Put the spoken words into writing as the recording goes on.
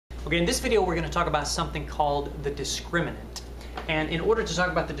Okay, in this video we're going to talk about something called the discriminant. And in order to talk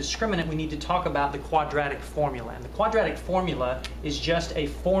about the discriminant, we need to talk about the quadratic formula. And the quadratic formula is just a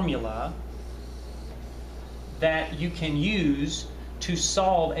formula that you can use to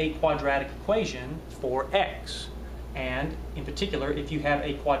solve a quadratic equation for x. And in particular, if you have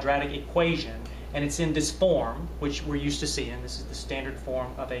a quadratic equation and it's in this form, which we're used to seeing, this is the standard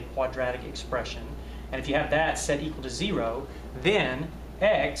form of a quadratic expression, and if you have that set equal to 0, then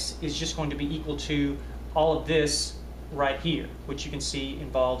x is just going to be equal to all of this right here, which you can see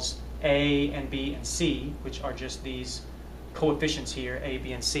involves a and b and c, which are just these coefficients here, a,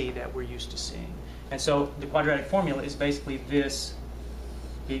 b, and c, that we're used to seeing. And so the quadratic formula is basically this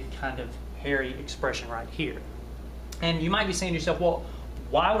big kind of hairy expression right here. And you might be saying to yourself, well,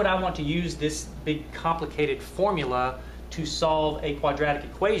 why would I want to use this big complicated formula to solve a quadratic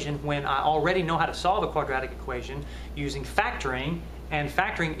equation when I already know how to solve a quadratic equation using factoring, and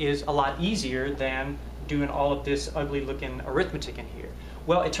factoring is a lot easier than doing all of this ugly looking arithmetic in here?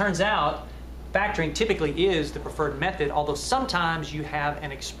 Well, it turns out factoring typically is the preferred method, although sometimes you have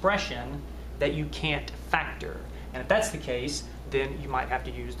an expression that you can't factor. And if that's the case, then you might have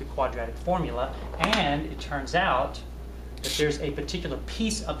to use the quadratic formula. And it turns out that there's a particular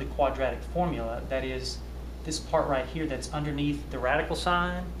piece of the quadratic formula, that is this part right here that's underneath the radical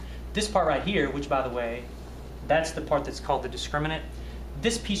sign. This part right here, which by the way, that's the part that's called the discriminant.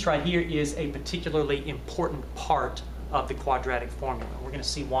 This piece right here is a particularly important part of the quadratic formula. We're going to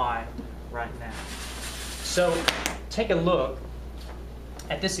see why right now. So take a look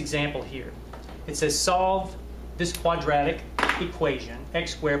at this example here. It says solve this quadratic equation,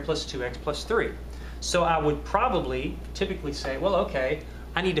 x squared plus 2x plus 3. So I would probably typically say, well, okay,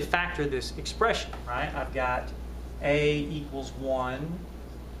 I need to factor this expression, right? I've got a equals 1,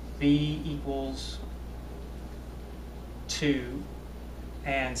 b equals 2,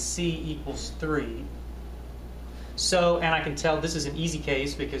 and c equals 3. So, and I can tell this is an easy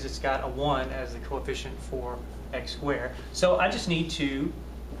case because it's got a 1 as the coefficient for x squared. So I just need to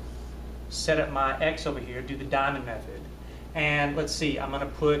set up my x over here, do the diamond method. And let's see, I'm going to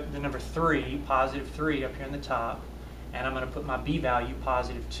put the number 3, positive 3, up here in the top. And I'm going to put my b value,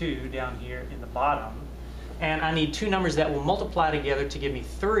 positive 2, down here in the bottom. And I need two numbers that will multiply together to give me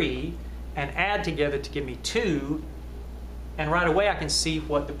 3 and add together to give me 2. And right away I can see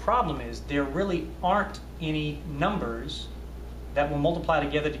what the problem is. There really aren't any numbers that will multiply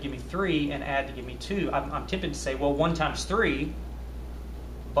together to give me 3 and add to give me 2. I'm tempted to say, well, 1 times 3,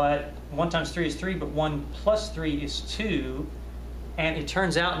 but 1 times 3 is 3, but 1 plus 3 is 2. And it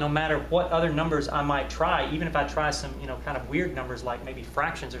turns out no matter what other numbers I might try, even if I try some kind of weird numbers like maybe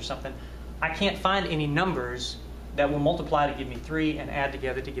fractions or something, I can't find any numbers that will multiply to give me 3 and add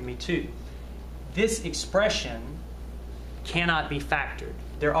together to give me 2. This expression cannot be factored.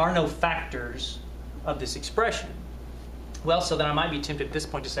 There are no factors of this expression. Well, so then I might be tempted at this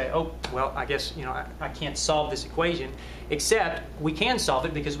point to say, oh, well, I guess I can't solve this equation, except we can solve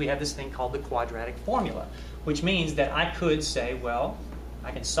it because we have this thing called the quadratic formula, which means that I could say, well,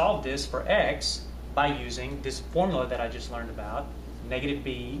 I can solve this for x by using this formula that I just learned about, negative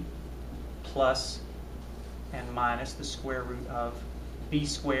b plus and minus the square root of b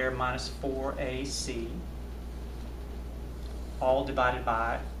squared minus 4ac, all divided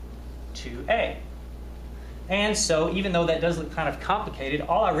by 2a. And so even though that does look kind of complicated,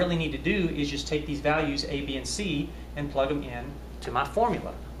 all I really need to do is just take these values a, b, and c and plug them in to my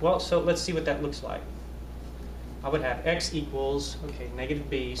formula. Well, so let's see what that looks like. I would have x equals, okay, negative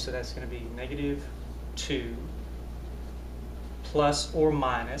b, so that's going to be negative 2 plus or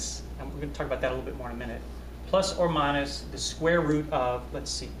minus, and we're going to talk about that a little bit more in a minute, plus or minus the square root of,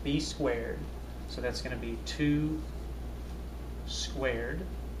 let's see, b squared, so that's going to be 2 squared,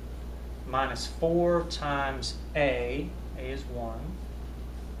 minus 4 times a is 1,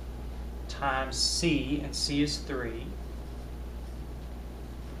 times c, and c is 3,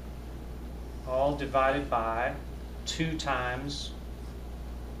 all divided by 2 times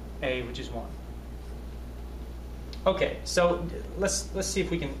a, which is 1. Okay, so let's see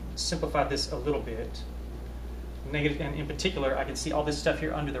if we can simplify this a little bit. Negative, and in particular, I can see all this stuff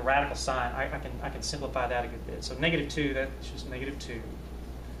here under the radical sign. I can simplify that a good bit. So negative 2, that's just negative 2,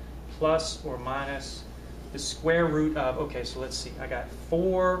 plus or minus the square root of, okay, so let's see, I got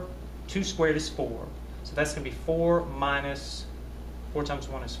 4, 2 squared is 4. So that's going to be 4 minus, 4 times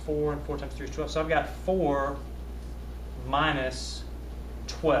 1 is 4, and 4 times 3 is 12. So I've got 4 minus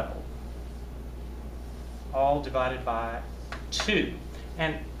 12, all divided by 2.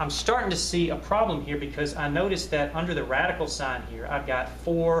 And I'm starting to see a problem here because I noticed that under the radical sign here, I've got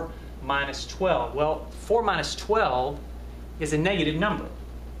 4 minus 12. Well, 4 minus 12 is a negative number.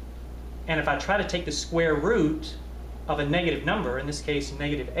 And if I try to take the square root of a negative number, in this case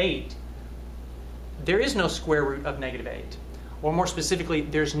 -8, there is no square root of -8. Or more specifically,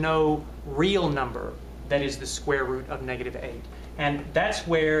 there's no real number that is the square root of -8. And that's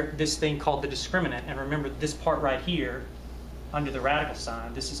where this thing called the discriminant, and remember this part right here, under the radical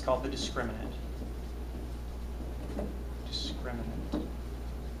sign, this is called the discriminant. Discriminant.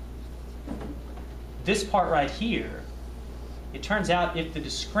 This part right here, it turns out if the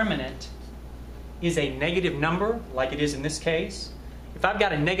discriminant is a negative number, like it is in this case, if I've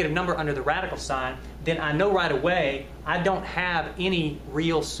got a negative number under the radical sign, then I know right away I don't have any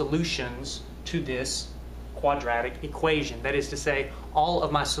real solutions to this quadratic equation. That is to say, all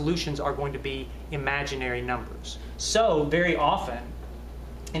of my solutions are going to be imaginary numbers. So very often,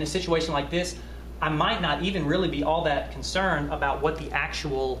 in a situation like this, I might not even really be all that concerned about what the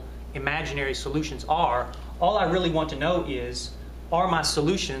actual imaginary solutions are. All I really want to know is, are my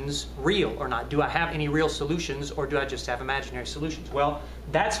solutions real or not? Do I have any real solutions, or do I just have imaginary solutions? Well,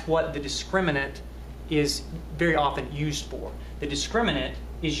 that's what the discriminant is very often used for. The discriminant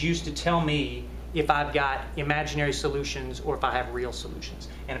is used to tell me if I've got imaginary solutions or if I have real solutions.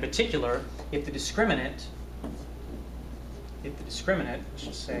 And in particular, if the discriminant, let's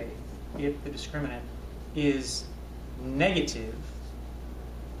just say, if the discriminant is negative,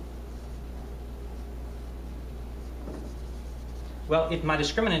 well, if my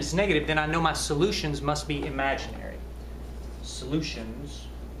discriminant is negative, then I know my solutions must be imaginary. Solutions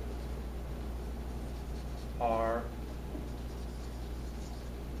are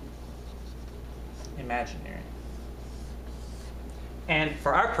imaginary. And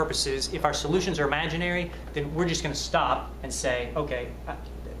for our purposes, if our solutions are imaginary, then we're just going to stop and say, okay,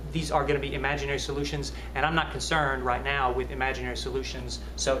 these are going to be imaginary solutions, and I'm not concerned right now with imaginary solutions.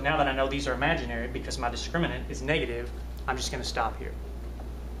 So now that I know these are imaginary, because my discriminant is negative, I'm just going to stop here.